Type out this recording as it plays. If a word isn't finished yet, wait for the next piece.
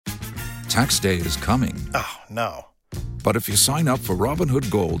Tax day is coming. Oh, no. But if you sign up for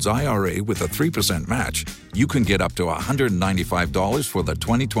Robinhood Gold's IRA with a 3% match, you can get up to $195 for the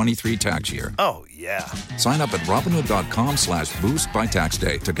 2023 tax year. Oh, yeah. Sign up at Robinhood.com/boost by tax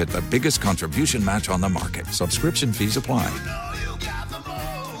day to get the biggest contribution match on the market. Subscription fees apply.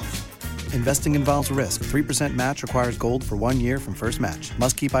 Investing involves risk. 3% match requires gold for 1 year from first match.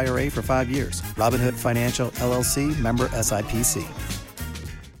 Must keep IRA for 5 years. Robinhood Financial, LLC, member SIPC.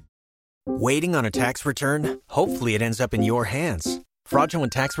 Waiting on a tax return? Hopefully it ends up in your hands.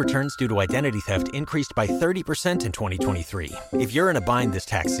 Fraudulent tax returns due to identity theft increased by 30% in 2023. If you're in a bind this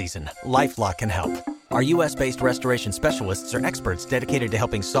tax season, LifeLock can help. Our U.S.-based restoration specialists are experts dedicated to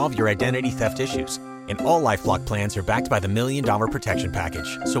helping solve your identity theft issues. And all LifeLock plans are backed by the $1 Million Protection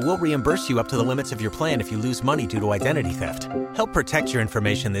Package. So we'll reimburse you up to the limits of your plan if you lose money due to identity theft. Help protect your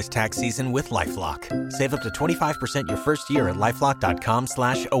information this tax season with LifeLock. Save up to 25% your first year at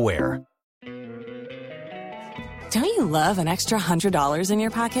LifeLock.com/aware. Don't you love an extra $100 in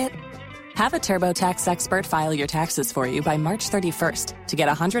your pocket? Have a TurboTax expert file your taxes for you by March 31st to get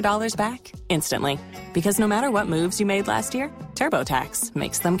 $100 back instantly. Because no matter what moves you made last year, TurboTax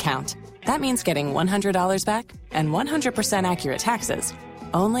makes them count. That means getting $100 back and 100% accurate taxes,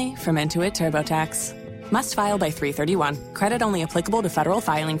 only from Intuit TurboTax. Must file by 3/31. Credit only applicable to federal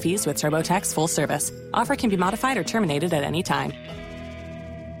filing fees with TurboTax full service. Offer can be modified or terminated at any time.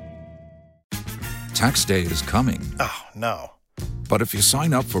 Tax day is coming. Oh, no. But if you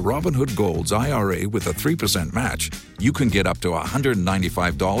sign up for Robinhood Gold's IRA with a 3% match, you can get up to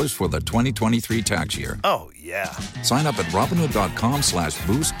 $195 for the 2023 tax year. Oh, yeah. Sign up at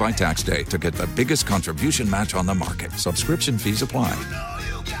Robinhood.com/boost by tax day to get the biggest contribution match on the market. Subscription fees apply.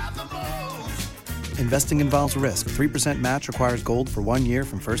 Investing involves risk. 3% match requires gold for 1 year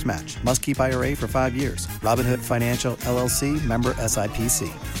from first match. Must keep IRA for 5 years. Robinhood Financial, LLC, member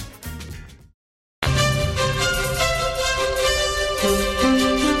SIPC.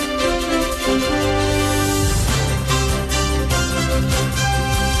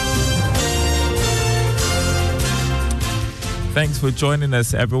 Thanks for joining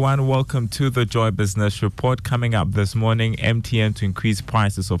us, everyone. Welcome to the Joy Business Report. Coming up this morning, MTN to increase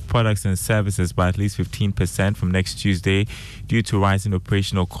prices of products and services by at least 15% from next Tuesday due to rising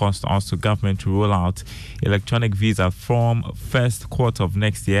operational costs. Also, government to roll out electronic visa from first quarter of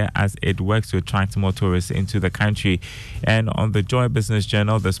next year as it works to attract more tourists into the country. And on the Joy Business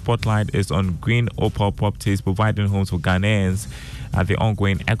Journal, the spotlight is on Green Opal Properties providing homes for Ghanaians at the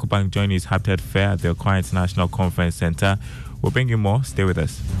ongoing EcoBank Journeys Habitat Fair at the Accra International Conference Center. We'll bring you more. Stay with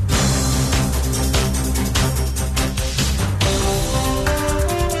us.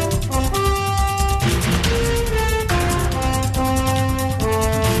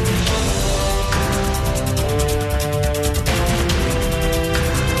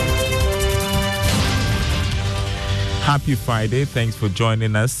 Happy Friday. Thanks for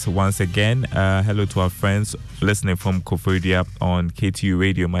joining us once again. Hello to our friends listening from Koforidua on KTU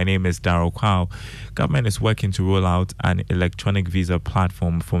Radio. My name is Darryl Kwao. Government is working to roll out an electronic visa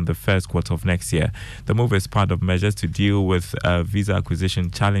platform from the first quarter of next year. The move is part of measures to deal with visa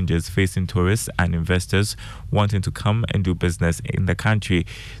acquisition challenges facing tourists and investors wanting to come and do business in the country.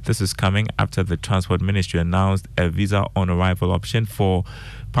 This is coming after the Transport Ministry announced a visa on arrival option for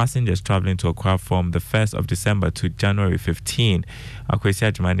passengers traveling to Accra from the 1st of December to January 15.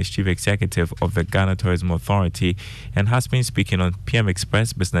 Akwesi Agyeman is Chief Executive of the Ghana Tourism Authority and has been speaking on PM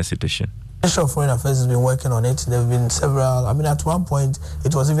Express Business Edition. The Ministry of Foreign Affairs has been working on it. There have been several, at one point,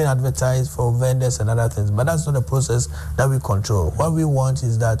 it was even advertised for vendors and other things, but that's not the process that we control. What we want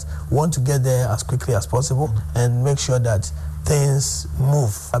is that we want to get there as quickly as possible and make sure that things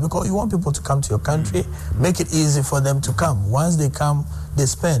move. Because you want people to come to your country, make it easy for them to come. Once they come, they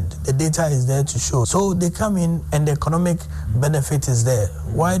spend. The data is there to show. So they come in and the economic benefit is there.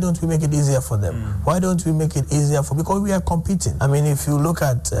 Why don't we make it easier for them? Why don't we make it easier for, because we are competing. If you look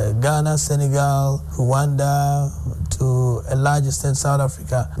at Ghana, Senegal, Rwanda, to a large extent South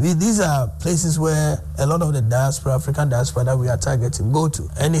Africa, these are places where a lot of the diaspora, African diaspora that we are targeting go to.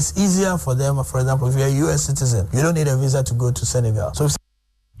 And it's easier for them, for example, if you're a US citizen, you don't need a visa to go to Senegal. So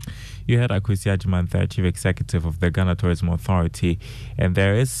you heard Akwesi Agyeman, the Chief Executive of the Ghana Tourism Authority, and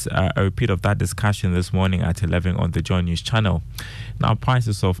there is a repeat of that discussion this morning at 11 on the Joy News channel. Now,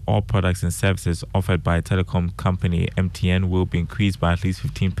 prices of all products and services offered by telecom company MTN will be increased by at least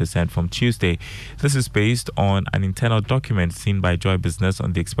 15% from Tuesday. This is based on an internal document seen by Joy Business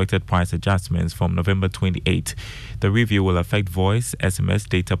on the expected price adjustments from November 28. The review will affect voice, SMS,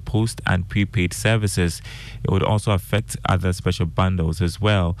 data, post, and prepaid services. It would also affect other special bundles as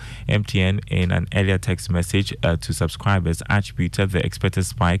well. MTN, in an earlier text message to subscribers, attributed the expected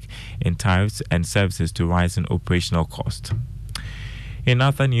spike in tariffs and services to rising operational costs. In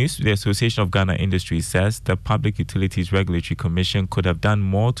other news, the Association of Ghana Industries says the Public Utilities Regulatory Commission could have done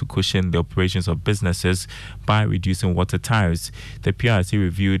more to cushion the operations of businesses by reducing water tariffs. The PRC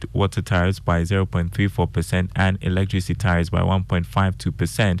reviewed water tariffs by 0.34% and electricity tariffs by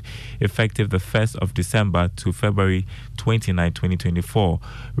 1.52%, effective the 1st of December to February 29, 2024.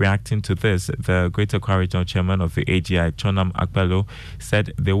 Reacting to this, the Greater Accra Regional Chairman of the AGI, Chonam Akpelo,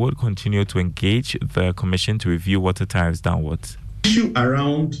 said they would continue to engage the Commission to review water tariffs downwards. Issue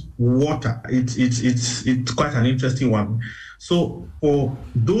around water, it's quite an interesting one. So for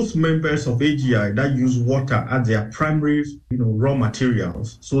those members of AGI that use water as their primary, raw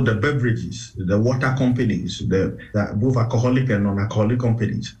materials, so the beverages, the water companies, the both alcoholic and non-alcoholic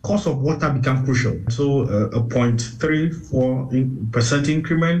companies, cost of water becomes crucial. So a 0.34%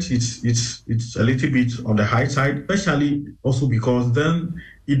 increment, it's a little bit on the high side, especially also because then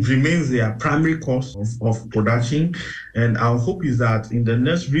it remains their primary cost of production. And our hope is that in the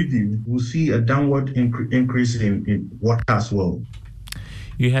next review, we'll see a downward increase in water as well.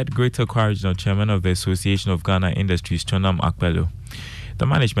 You had Greater Accra Regional Chairman of the Association of Ghana Industries, Chonam Akpelo. The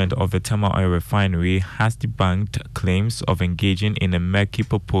management of the Tema Oil Refinery has debunked claims of engaging in a murky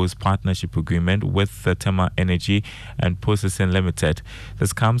proposed partnership agreement with the Tema Energy and Processing Limited.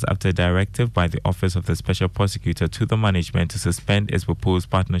 This comes after a directive by the Office of the Special Prosecutor to the management to suspend its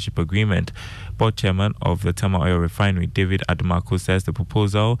proposed partnership agreement. Board Chairman of the Tema Oil Refinery, David Adumako, says the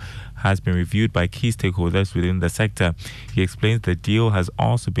proposal has been reviewed by key stakeholders within the sector. He explains the deal has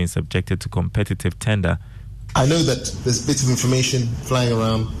also been subjected to competitive tender. I know that there's bits of information flying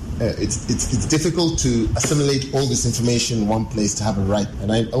around. It's difficult to assimilate all this information in one place to have it right. And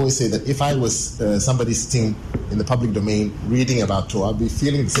I always say that if I was somebody sitting in the public domain reading about TOR, I'd be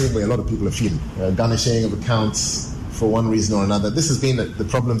feeling the same way a lot of people are feeling. Garnishing of accounts for one reason or another. This has been the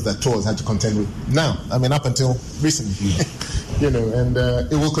problems that TOR has had to contend with now. I mean, up until recently. And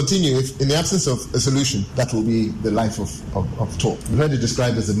it will continue. If in the absence of a solution, that will be the life of TOR. We've heard it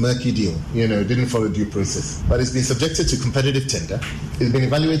described as a murky deal, didn't follow due process. But it's been subjected to competitive tender. It's been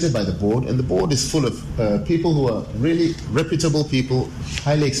evaluated by the board, and the board is full of people who are really reputable people,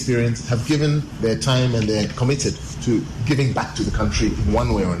 highly experienced, have given their time and they're committed to giving back to the country in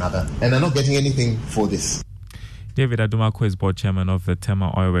one way or another, and are not getting anything for this. David Adumako is board chairman of the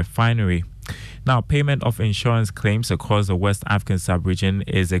Tema Oil Refinery. Now, payment of insurance claims across the West African sub-region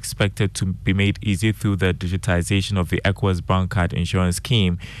is expected to be made easy through the digitization of the ECOWAS Brown Card Insurance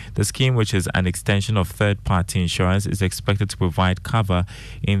Scheme. The scheme, which is an extension of third-party insurance, is expected to provide cover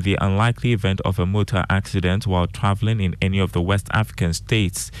in the unlikely event of a motor accident while traveling in any of the West African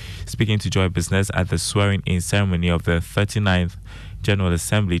states. Speaking to Joy Business at the swearing-in ceremony of the 39th General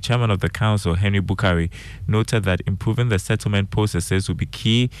Assembly, Chairman of the Council, Henry Bukari, noted that improving the settlement processes will be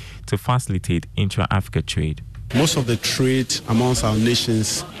key to facilitate intra-Africa trade. Most of the trade amongst our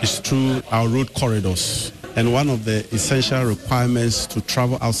nations is through our road corridors. And one of the essential requirements to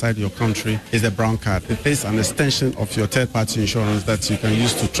travel outside your country is the brown card. It is an extension of your third-party insurance that you can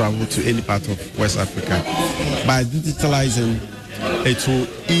use to travel to any part of West Africa. By digitalizing, it will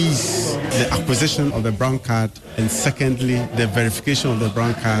ease the acquisition of the brown card, and secondly, the verification of the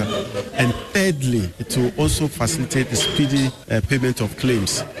brown card, and thirdly, it will also facilitate the speedy payment of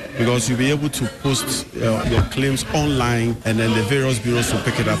claims, because you'll be able to post your claims online, and then the various bureaus will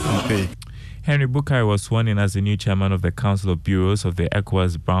pick it up and pay. Henry Bukari was sworn in as the new chairman of the Council of Bureaus of the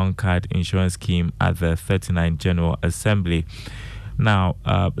ECOWAS Brown Card Insurance Scheme at the 39th General Assembly. Now,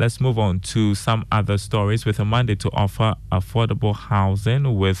 let's move on to some other stories. With a mandate to offer affordable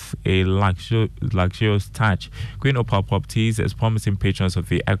housing with a luxurious touch, Green Opal Properties is promising patrons of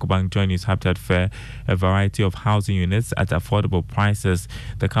the EcoBank Joy News Habitat Fair a variety of housing units at affordable prices.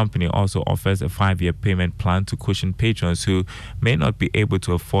 The company also offers a 5-year payment plan to cushion patrons who may not be able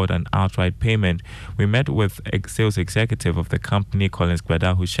to afford an outright payment. We met with a sales executive of the company, Collins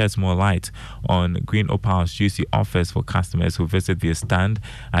Gbada, who sheds more light on Green Opal's juicy offers for customers who visit the stand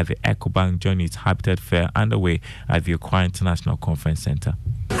at the EcoBank Joy News Habitat Fair underway at the Accra International Conference Center.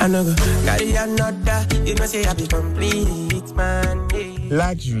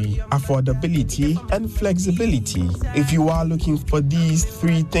 Luxury, affordability, and flexibility. If you are looking for these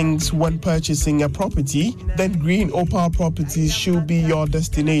 3 things when purchasing a property, then Green Opal Properties should be your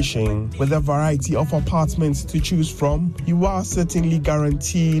destination. With a variety of apartments to choose from, you are certainly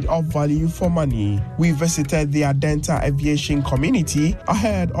guaranteed of value for money. We visited the Adenta Aviation Community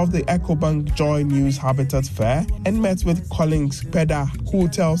ahead of the EcoBank Joy News Habitat Fair and met with Collins Gbada, who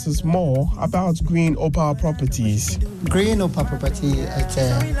tells us more about Green Opal Properties. Green Opal Property,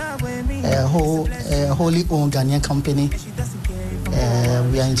 a wholly owned Ghanaian company.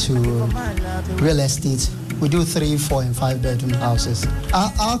 We are into real estate. We do 3, 4, and 5 bedroom houses.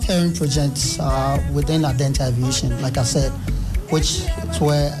 Our current projects are within Adenta Aviation, like I said, which is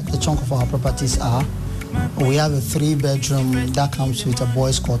where the chunk of our properties are. We have a 3 bedroom that comes with a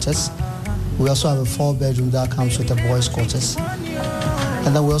boys' quarters. We also have a 4 bedroom that comes with a boys' quarters.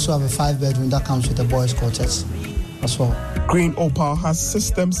 And then we also have a 5 bedroom that comes with a boys' quarters as well. Green Opal has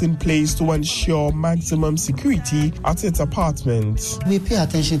systems in place to ensure maximum security at its apartments. We pay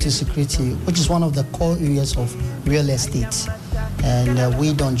attention to security, which is one of the core areas of real estate, and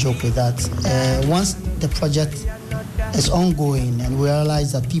we don't joke with that. Once the project is ongoing and we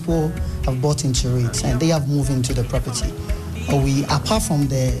realize that people have bought into it and they have moved into the property, we, apart from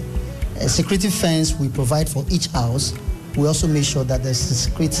the security fence we provide for each house, we also make sure that there's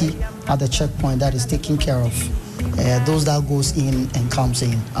security at the checkpoint that is taken care of. Those that goes in and comes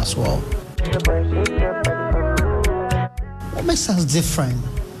in as well. What makes us different?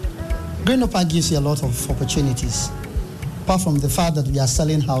 Green Opal gives you a lot of opportunities. Apart from the fact that we are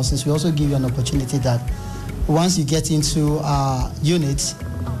selling houses, we also give you an opportunity that once you get into our unit,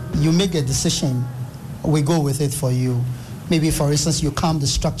 you make a decision, we go with it for you. Maybe, for instance, you calm the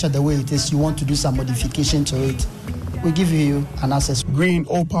structure the way it is, you want to do some modification to it, we give you an access. Green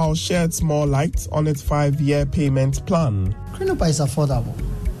Opal sheds more light on its 5-year payment plan. Green Opal is affordable.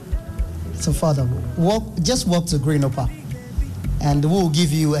 It's affordable. Just walk to Green Opal and we'll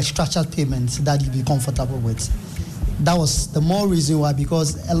give you a structured payment that you'll be comfortable with. That was the more reason why,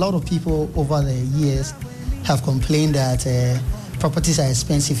 because a lot of people over the years have complained that properties are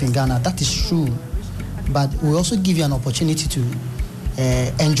expensive in Ghana. That is true. But we also give you an opportunity to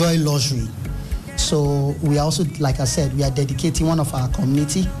enjoy luxury. So we also, like I said, we are dedicating one of our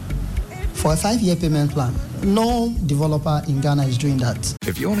community for a 5-year payment plan. No developer in Ghana is doing that.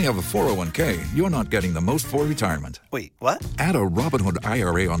 If you only have a 401k, you're not getting the most for retirement. Wait, what? Add a Robinhood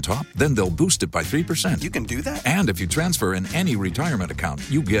IRA on top, then they'll boost it by 3%. You can do that? And if you transfer in any retirement account,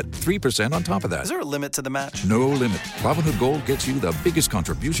 you get 3% on top of that. Is there a limit to the match? No limit. Robinhood Gold gets you the biggest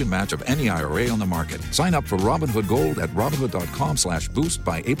contribution match of any IRA on the market. Sign up for Robinhood Gold at Robinhood.com/boost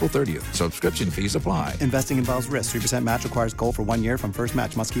by April 30th. Subscription fees apply. Investing involves risk. 3% match requires gold for 1 year from first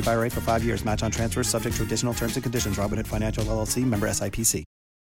match. Must keep IRA for 5 years. Match on transfers subject to additional terms and conditions. Robinhood Financial LLC, member SIPC.